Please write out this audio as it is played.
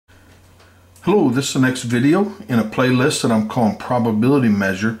Hello, this is the next video in a playlist that I'm calling Probability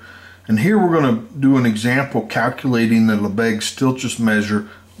Measure, and here we're going to do an example calculating the Lebesgue-Stieltjes measure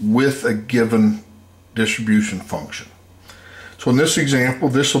with a given distribution function. So in this example,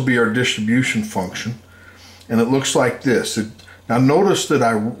 this will be our distribution function, and it looks like this. Now notice that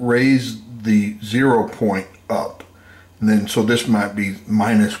I raised the 0 point up, and then so this might be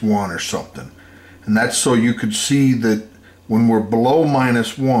 -1 or something, and that's so you could see that when we're below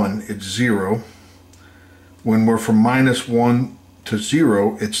 -1, it's 0. When we're from -1 to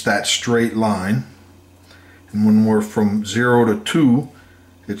 0, it's that straight line. And when we're from 0 to 2,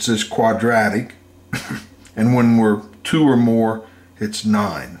 it's this quadratic. And when we're 2 or more, it's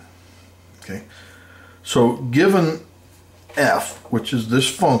 9. Okay. So given f, which is this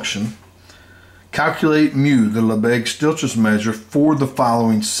function, calculate mu, the Lebesgue-Stieltjes measure, for the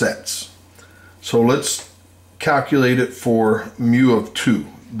following sets. So let's calculate it for mu of 2,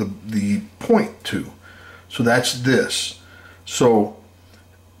 the point 2. So that's this. So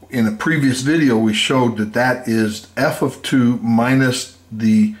in a previous video we showed that that is f of 2 minus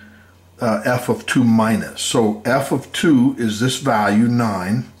the f of 2 minus. So f of 2 is this value,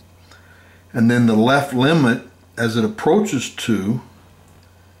 9, and then the left limit as it approaches 2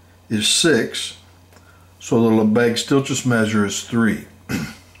 is 6. So the Lebesgue-Stieltjes measure is 3.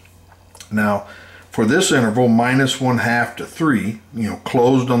 Now for this interval, -1/2 to 3,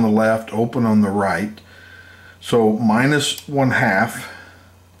 closed on the left, open on the right. So -1/2,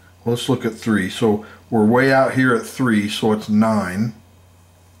 let's look at 3. So we're way out here at 3, so it's 9.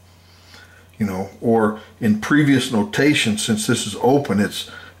 Or in previous notation, since this is open, it's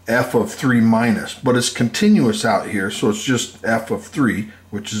f of 3 minus. But it's continuous out here, so it's just f of 3,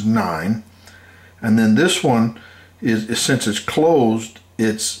 which is 9. And then this one is since it's closed,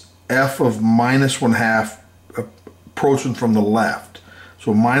 it's f of -1/2 approaching from the left.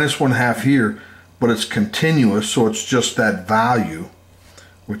 So -1/2 here, but it's continuous, so it's just that value,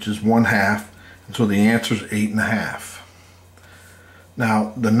 which is 1/2, and so the answer is 8.5.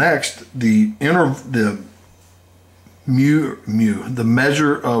 Now the next, the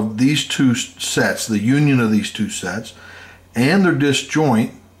measure of these two sets, the union of these two sets, and their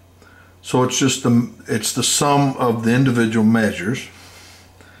disjoint, so it's just it's the sum of the individual measures.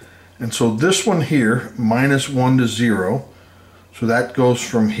 And so this one here, -1 to 0, so that goes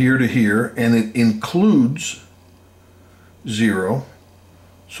from here to here, and it includes 0,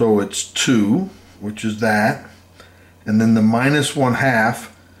 so it's 2, which is that, and then the -1/2,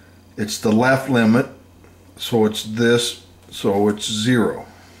 it's the left limit, so it's this, so it's 0.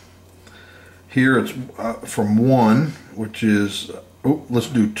 Here it's from 1, which is, let's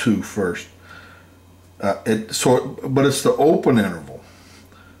do 2 first. But it's the open interval.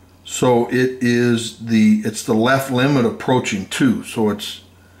 So it's the left limit approaching 2, so it's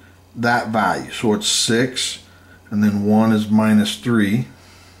that value. So it's 6, and then 1 is -3,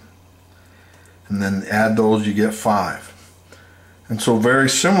 and then add those, you get 5. And so very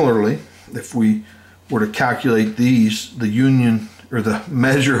similarly, if we were to calculate these, the union, or the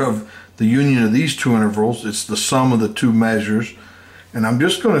measure of the union of these two intervals, it's the sum of the two measures. And I'm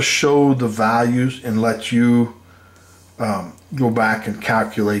just going to show the values and let you go back and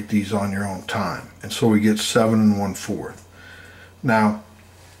calculate these on your own time. And so we get 7 1/4. Now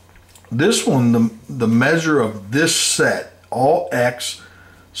this one, the measure of this set, all x,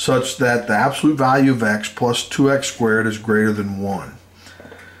 such that the absolute value of x plus 2x squared is greater than 1.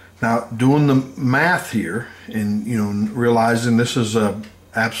 Now doing the math here, and realizing this is a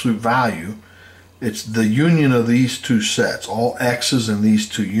absolute value, it's the union of these two sets, all x's in these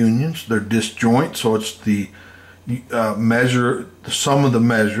two unions. They're disjoint, so it's the measure, the sum of the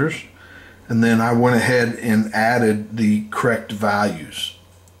measures, and then I went ahead and added the correct values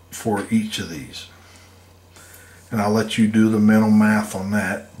for each of these, and I'll let you do the mental math on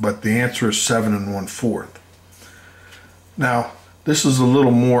that, but the answer is 7 1/4. Now this is a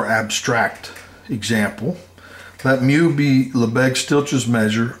little more abstract example. Let mu be Lebesgue-Stieltjes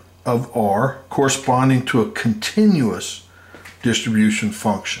measure of R corresponding to a continuous distribution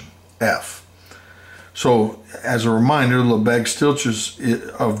function f. So as a reminder, Lebesgue-Stieltjes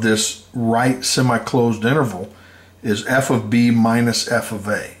of this right semi-closed interval is f of b minus f of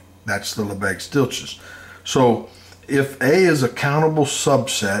a. That's the Lebesgue-Stieltjes. So if a is a countable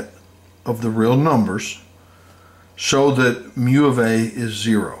subset of the real numbers, show that mu of a is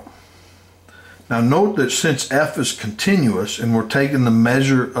 0. Now note that since f is continuous and we're taking the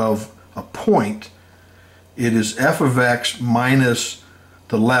measure of a point, it is f of x minus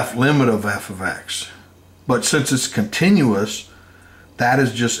the left limit of f of x. But since it's continuous, that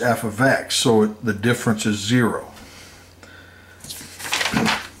is just f of x, so the difference is 0.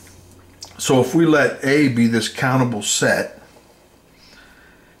 So if we let A be this countable set,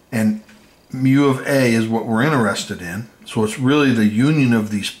 and mu of A is what we're interested in, so it's really the union of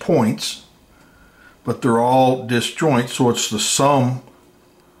these points, but they're all disjoint, so it's the sum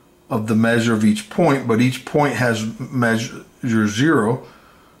of the measure of each point, but each point has measure 0,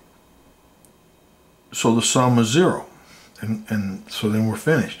 so the sum is 0, and so then we're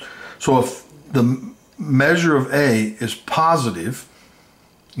finished. So if the measure of A is positive,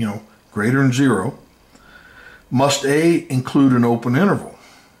 you know, greater than 0, must A include an open interval?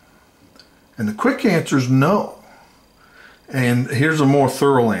 And the quick answer is no. And here's a more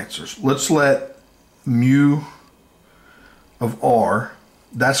thorough answer. Let's let mu of R,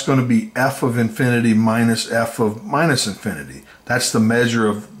 that's going to be f of infinity minus f of minus infinity. That's the measure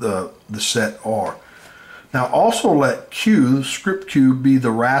of the set R. Now also let Q, script Q, be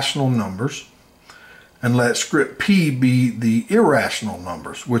the rational numbers, and let script P be the irrational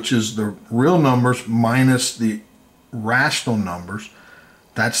numbers, which is the real numbers minus the rational numbers.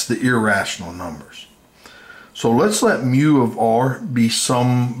 That's the irrational numbers. So let's let mu of R be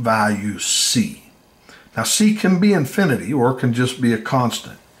some value C. Now C can be infinity or it can just be a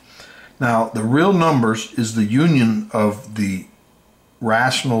constant. Now the real numbers is the union of the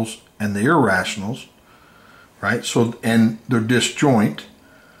rationals and the irrationals, right? So, and they're disjoint.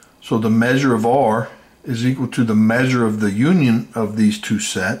 So the measure of R is equal to the measure of the union of these two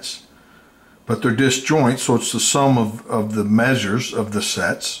sets, but they're disjoint, so it's the sum of the measures of the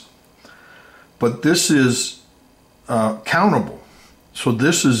sets. But this is countable, so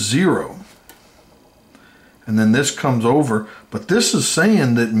this is 0, and then this comes over, but this is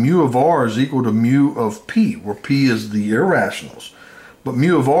saying that mu of R is equal to mu of P, where P is the irrationals, but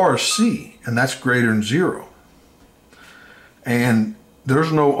mu of R is C, and that's greater than 0. And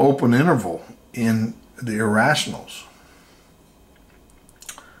there's no open interval in the irrationals.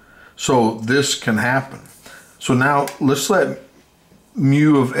 So this can happen. So now let's let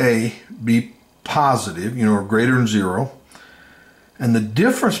mu of A be positive, you know, or greater than 0. And the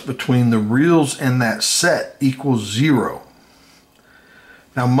difference between the reals and that set equals 0.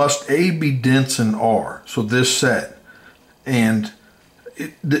 Now must A be dense in R? So this set. And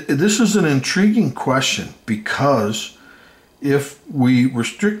this is an intriguing question, because if we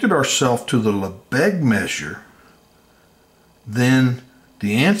restricted ourselves to the Lebesgue measure, then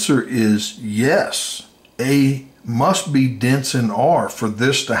the answer is yes. A must be dense in R for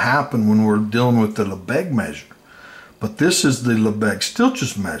this to happen when we're dealing with the Lebesgue measure. But this is the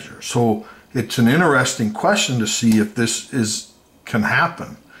Lebesgue-Stieltjes measure. So it's an interesting question to see if this can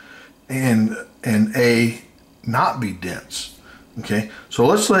happen and A not be dense. Okay, so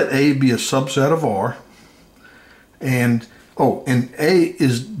let's let A be a subset of R. And A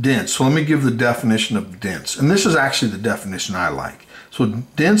is dense. So let me give the definition of dense. And this is actually the definition I like. So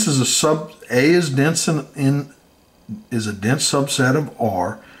dense is A is dense is a dense subset of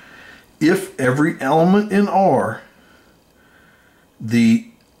R if every element in R, the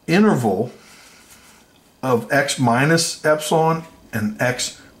interval of x minus epsilon and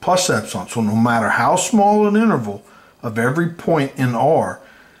x plus epsilon. So no matter how small an interval of every point in R,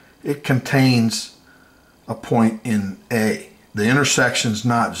 it contains a point in A. The intersection is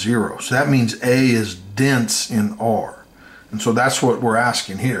not 0. So that means A is dense in R. And so that's what we're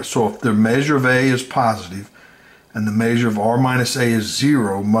asking here. So if the measure of A is positive and the measure of R minus A is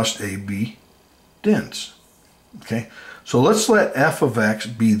 0, must A be dense? Okay, so let's let f of x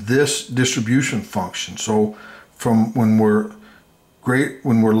be this distribution function. So from when we're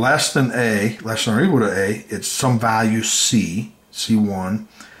less than A, less than or equal to A, it's some value C, C1.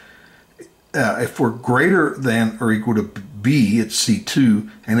 If we're greater than or equal to B, it's C2,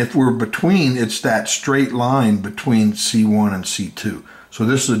 and if we're between, it's that straight line between C1 and C2. So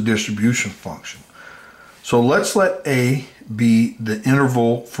this is a distribution function. So let's let A be the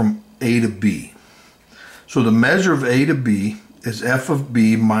interval from A to B. So the measure of A to B is f of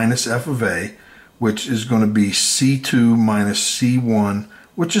B minus f of A, which is going to be C2 minus C1,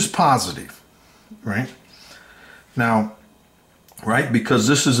 which is positive, right? Now, right, because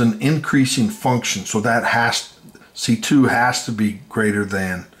this is an increasing function, so that C2 has to be greater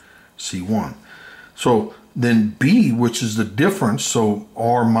than C1. So then B, which is the difference, so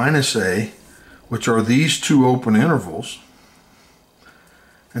R minus A, which are these two open intervals.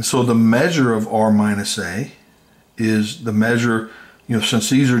 And so the measure of R minus A is the measure, you know, since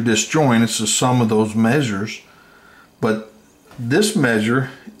these are disjoint, it's the sum of those measures. But this measure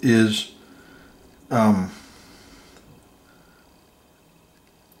is, so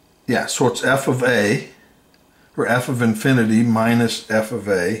it's f of A, or f of infinity minus f of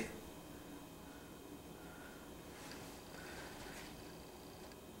A.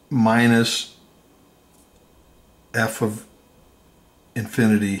 minus f of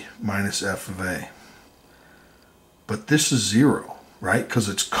infinity minus f of a. But this is 0, right? Because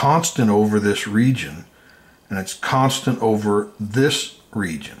it's constant over this region, and it's constant over this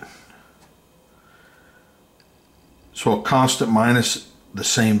region. So a constant minus the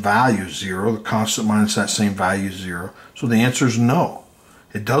same value is 0. The constant minus that same value is 0. So the answer is no.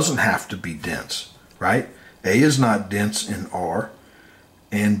 It doesn't have to be dense, right? A is not dense in R,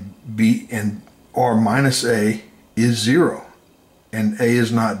 and R minus A is 0, and A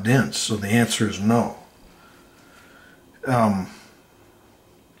is not dense. So the answer is no.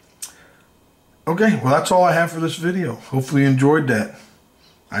 Okay, well, that's all I have for this video. Hopefully you enjoyed that.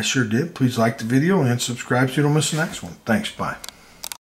 I sure did. Please like the video and subscribe so you don't miss the next one. Thanks. Bye.